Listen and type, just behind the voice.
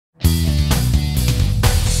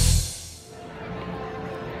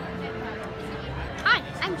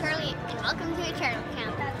fairy tale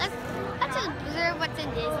camp. Let's observe what's in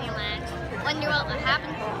Disneyland. Wonder what will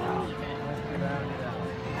happen.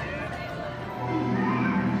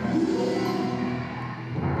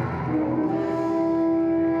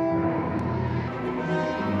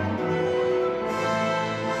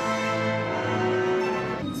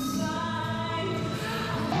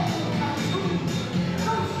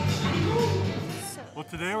 Well,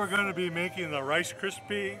 today we're going to be making the Rice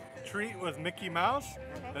Krispie treat with Mickey Mouse.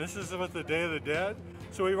 Okay. And this is with the Day of the Dead.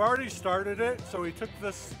 So we've already started it. So we took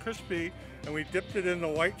this Krispie and we dipped it in the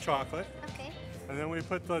white chocolate. Okay. And then we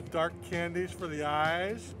put the dark candies for the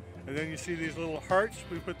eyes. And then you see these little hearts.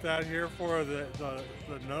 We put that here for the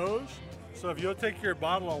nose. So if you'll take your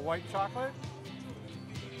bottle of white chocolate,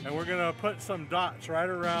 and we're going to put some dots right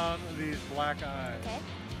around these black eyes. Okay.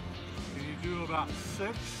 And you do about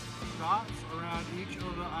 6 dots around each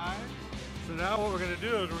of the eyes. So now what we're going to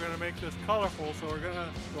do is we're going to make this colorful. So we're going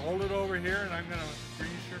to hold it over here, and I'm going to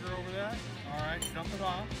green sugar over that. All right, dump it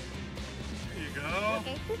off. There you go.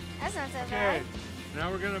 Okay, that's not so Okay, bad. now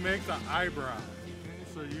we're going to make the eyebrow.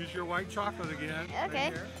 Okay, so use your white chocolate again.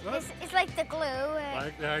 Okay, Right it's like the glue.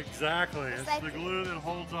 like that, exactly. It's like the glue that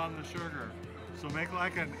holds on the sugar. So make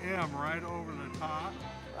like an M right over the top.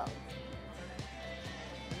 Whoa.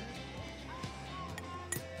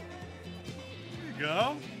 There you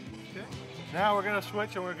go. Okay. Now we're going to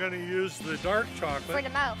switch and we're going to use the dark chocolate For the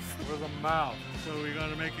mouth. for the mouth. So we're going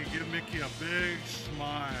to give Mickey a big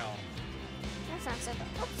smile. That's not so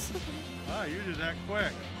bad. Oops. Ah, you did that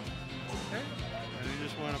quick. Okay. And you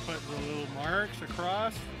just want to put the little marks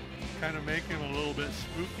across, kind of make him a little bit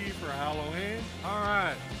spooky for Halloween. All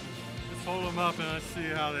right. Let's hold them up and let's see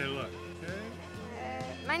how they look. Okay.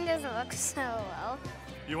 Mine doesn't look so well.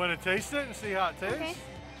 You want to taste it and see how it tastes? Okay.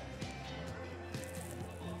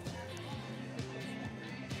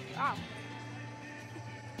 Wow.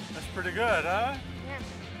 That's pretty good, huh? Yeah.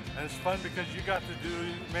 And it's fun because you got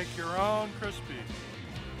to make your own Krispie.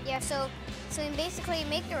 Yeah, so you basically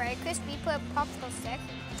make the right crispy, put a popsicle stick,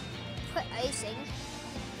 put icing,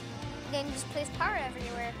 then just place powder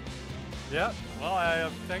everywhere. Yep. Well, I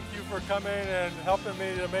thank you for coming and helping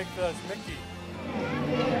me to make this Mickey.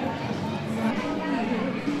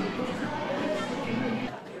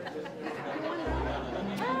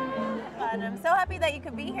 I'm so happy that you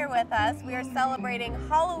could be here with us. We are celebrating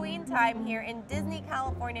Halloween time here in Disney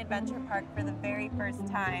California Adventure Park for the very first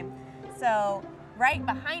time. So right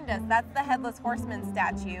behind us, that's the Headless Horseman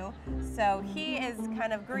statue. So he is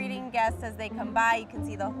kind of greeting guests as they come by. You can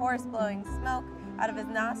see the horse blowing smoke out of his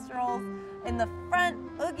nostrils. In the front,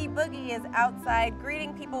 Oogie Boogie is outside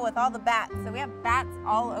greeting people with all the bats. So we have bats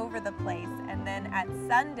all over the place. And then at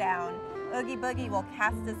sundown, Oogie Boogie will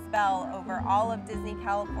cast a spell over all of Disney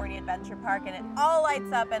California Adventure Park, and it all lights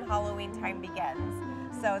up and Halloween time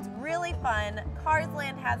begins. So it's really fun. Cars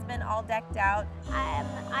Land has been all decked out.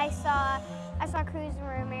 I saw Cruz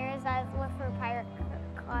Ramirez as with her pirate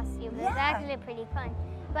costume. It was actually pretty fun.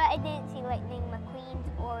 But I didn't see Lightning McQueen's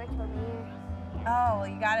or Tobias. Oh, well,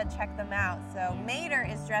 you gotta check them out. So Mater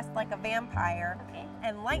is dressed like a vampire, Okay.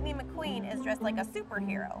 and Lightning McQueen is dressed like a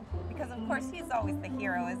superhero. Because of course he's always the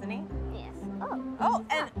hero, isn't he? Yes. Oh. Oh,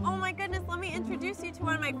 and oh my goodness, let me introduce you to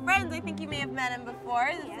one of my friends. I think you may have met him before.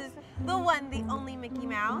 This is the one, the only Mickey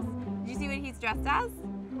Mouse. Did you see what he's dressed as?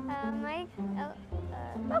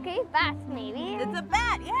 Okay, bats maybe. It's a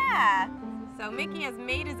bat, yeah. So Mickey has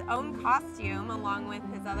made his own costume along with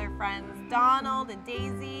his other friends, Donald and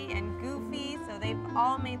Daisy and Goofy. So they've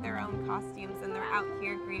all made their own costumes and they're out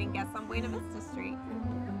here greeting guests on Buena Vista Street.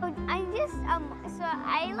 So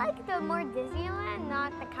I like the more Disneyland,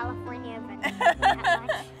 not the California Adventure that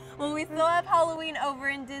much. Well, we still have Halloween over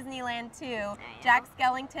in Disneyland too. Jack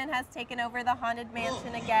Skellington has taken over the Haunted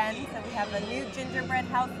Mansion again. So we have a new gingerbread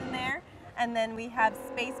house in there. And then we have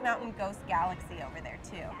Space Mountain Ghost Galaxy over there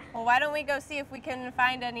too. Well, why don't we go see if we can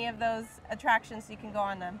find any of those attractions so you can go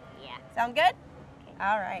on them? Yeah. Sound good? Okay.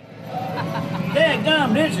 All right.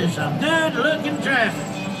 Dadgum, this is some good looking traffic.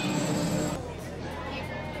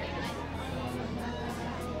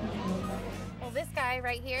 Well, this guy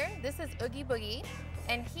right here, this is Oogie Boogie,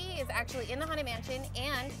 and he is actually in the Haunted Mansion,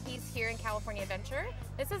 and he's here in California Adventure.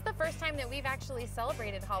 This is the first time that we've actually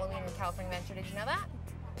celebrated Halloween in California Adventure. Did you know that?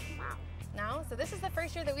 Wow. No? So this is the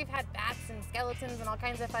first year that we've had bats and skeletons and all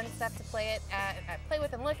kinds of fun stuff to play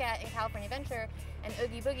with and look at in California Adventure, and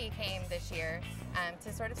Oogie Boogie came this year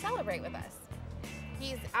to sort of celebrate with us.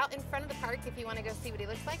 He's out in front of the park if you want to go see what he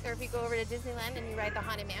looks like, or if you go over to Disneyland and you ride the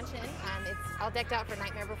Haunted Mansion, it's all decked out for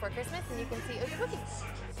Nightmare Before Christmas, and you can see Oogie Boogie.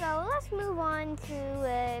 So let's move on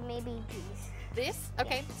to maybe these. This?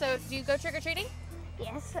 Okay, so do you go trick-or-treating?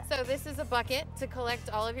 Yes. So this is a bucket to collect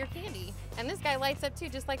all of your candy. And this guy lights up too,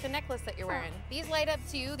 just like the necklace that you're wearing. These light up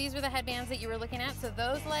too. These were the headbands that you were looking at. So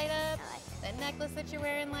those light up. The necklace that you're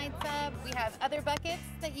wearing lights up. We have other buckets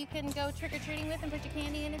that you can go trick-or-treating with and put your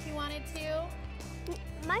candy in if you wanted to.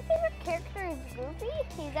 My favorite character is Goofy.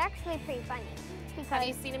 He's actually pretty funny. Have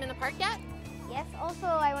you seen him in the park yet? Yes. Also,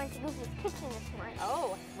 I went to Goofy's kitchen this morning.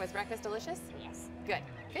 Oh, was breakfast delicious? Yes. Good.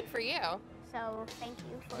 Good for you. So thank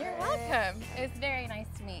you for. You're welcome. It's very nice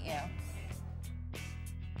to meet you.